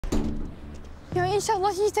Ya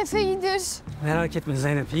inşallah Yiğit Efe iyidir. Merak etme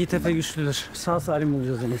Zeynep, Yiğit Efe güçlüdür. Sağ salim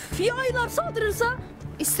bulacağız onu. Ya ayılar saldırırsa?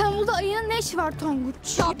 İstanbul'da ayının ne işi var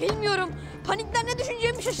Tonguç? Ya bilmiyorum. Panikten ne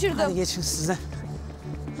düşüneceğimi şaşırdım. Hadi geçin size.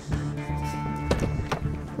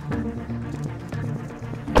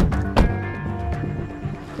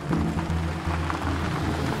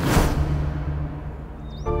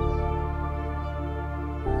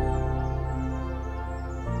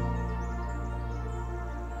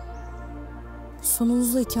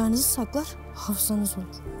 Sonunuzda hikayenizi saklar, hafızanız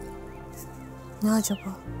olur. Ne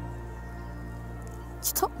acaba?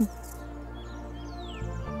 Kitap mı?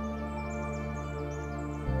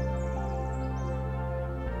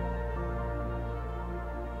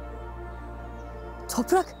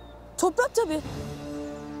 Toprak. Toprak tabii.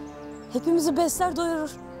 Hepimizi besler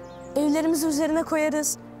doyurur. Evlerimizi üzerine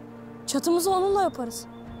koyarız. Çatımızı onunla yaparız.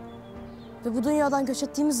 Ve bu dünyadan göç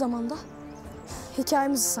ettiğimiz zaman da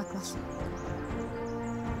hikayemizi saklar.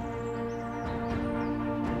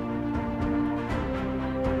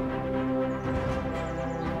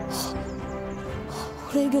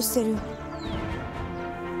 Orayı gösteriyor.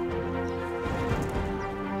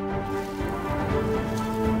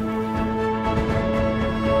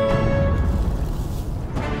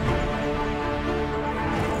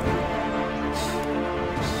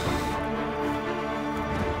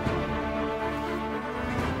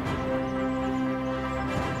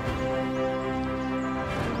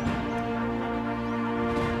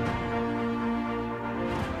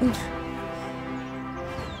 Bu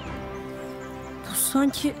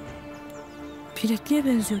sanki bilekliğe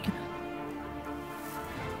benziyor gibi.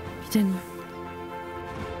 Bir deneyeyim.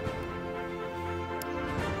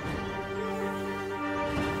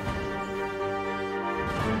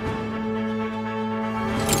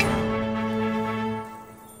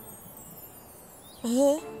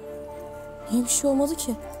 Niye bir şey olmadı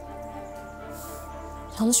ki?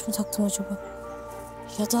 Yanlış mı taktım acaba?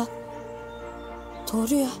 Ya da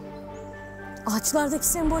doğru ya. Ağaçlardaki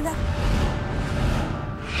semboller.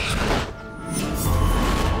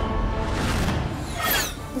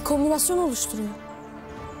 Bir kombinasyon oluşturuyor.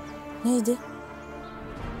 Neydi?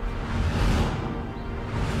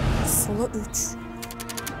 Sola 3.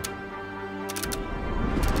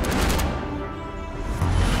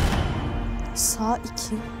 Sağ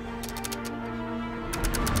 2.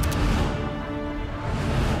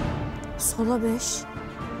 Sola 5.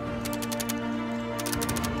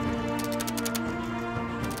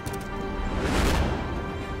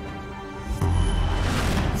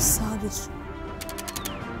 Sağ 1.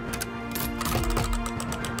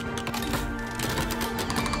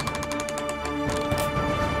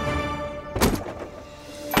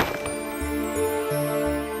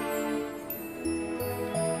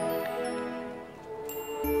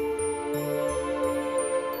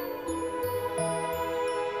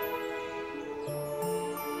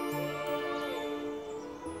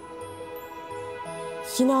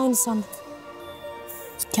 Yine aynı sandık.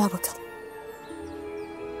 Gel bakalım.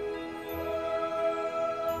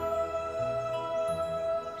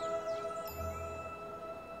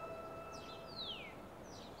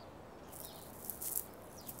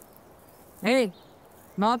 Hey,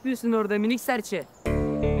 ne yapıyorsun orada minik serçe?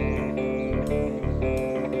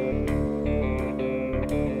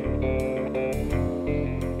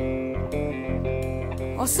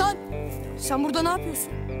 Aslan, sen burada ne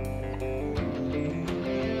yapıyorsun?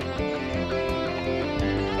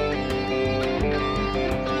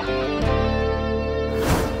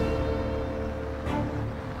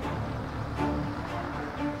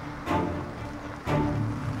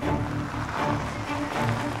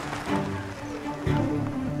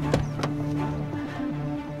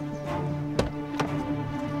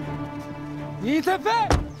 Yiğit Efe!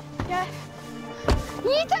 Gel.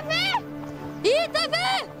 Yiğit Efe! Yiğit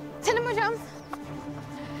Efe! Selim hocam.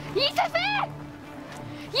 Yiğit Efe!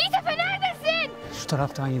 Yiğit Efe neredesin? Şu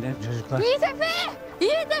taraftan gidelim çocuklar. Yiğit Efe!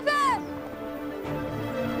 Yiğit Efe!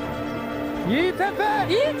 Yiğit Efe!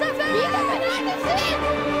 Yiğit Efe! Yiğit Efe neredesin?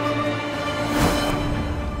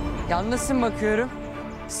 Yalnızsın bakıyorum.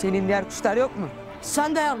 Senin diğer kuşlar yok mu?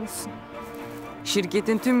 Sen de yalnızsın.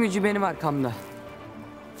 Şirketin tüm gücü benim arkamda.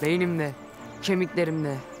 Beynimde,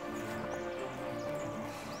 kemiklerimde.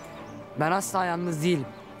 Ben asla yalnız değilim.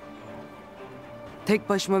 Tek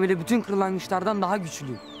başıma bile bütün kırlangıçlardan daha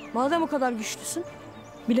güçlüyüm. Madem o kadar güçlüsün,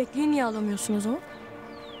 bilekliği niye alamıyorsun o zaman?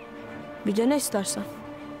 Bir dene istersen.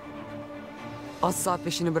 Asla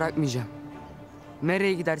peşini bırakmayacağım.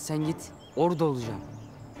 Nereye gidersen git, orada olacağım.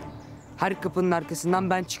 Her kapının arkasından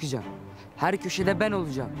ben çıkacağım. Her köşede ben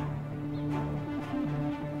olacağım.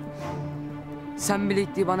 Sen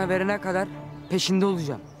bilekliği bana verene kadar peşinde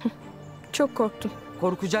olacağım. Çok korktum.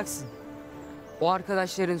 Korkacaksın. O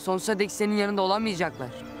arkadaşların sonsuza dek senin yanında olamayacaklar.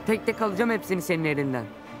 Tek tek alacağım hepsini senin elinden.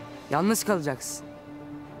 Yalnız kalacaksın.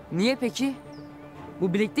 Niye peki?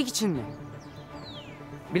 Bu bileklik için mi?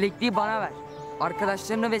 Bilekliği bana ver.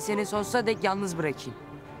 Arkadaşlarını ve seni sonsuza dek yalnız bırakayım.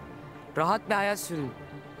 Rahat bir hayat sürün.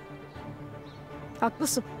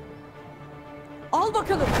 Haklısın. Al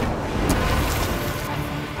bakalım.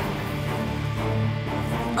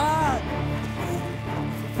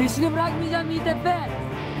 Peşini bırakmayacağım Yiğit Efe.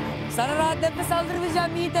 Sana rahat nefes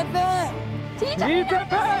aldırmayacağım Yiğit Efe. Yiğit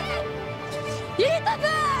Efe! Yiğit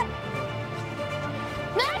Efe!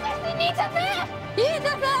 Neredesin Yiğit Efe? Yiğit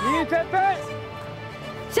Efe! Yiğit Efe!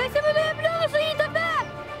 Sesimi duyabiliyor musun Yiğit Efe?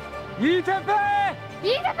 Yiğit Efe!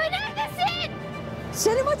 Yiğit Efe neredesin?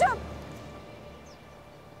 Selim hocam.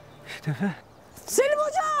 Yiğit Efe! Selim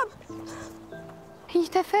hocam.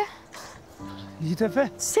 Yiğit Efe. Yiğit Efe!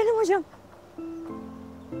 Selim hocam.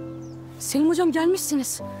 Selim hocam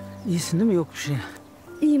gelmişsiniz. İyisin değil mi? Yok bir şey.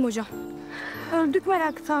 İyiyim hocam. Öldük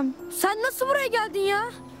meraktan. Sen nasıl buraya geldin ya?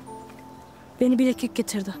 Beni bileklik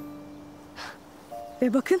getirdi.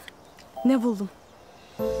 Ve bakın ne buldum.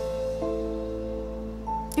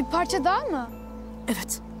 Bir parça daha mı?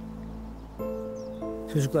 Evet.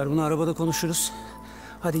 Çocuklar bunu arabada konuşuruz.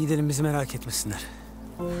 Hadi gidelim bizi merak etmesinler.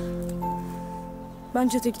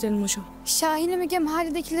 Bence de gidelim hocam. Şahin ile Müge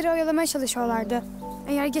mahalledekileri oyalamaya çalışıyorlardı.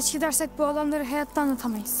 Eğer geç gidersek bu olanları hayatta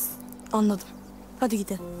anlatamayız. Anladım. Hadi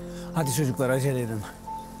gidelim. Hadi çocuklar acele edin.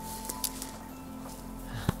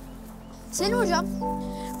 Selim hocam,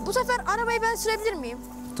 bu sefer arabayı ben sürebilir miyim?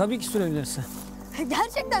 Tabii ki sürebilirsin.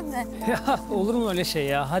 Gerçekten mi? Ya olur mu öyle şey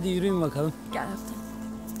ya? Hadi yürüyün bakalım. Gel.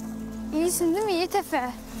 İyisin değil mi Yiğit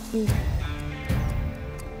Efe? İyi.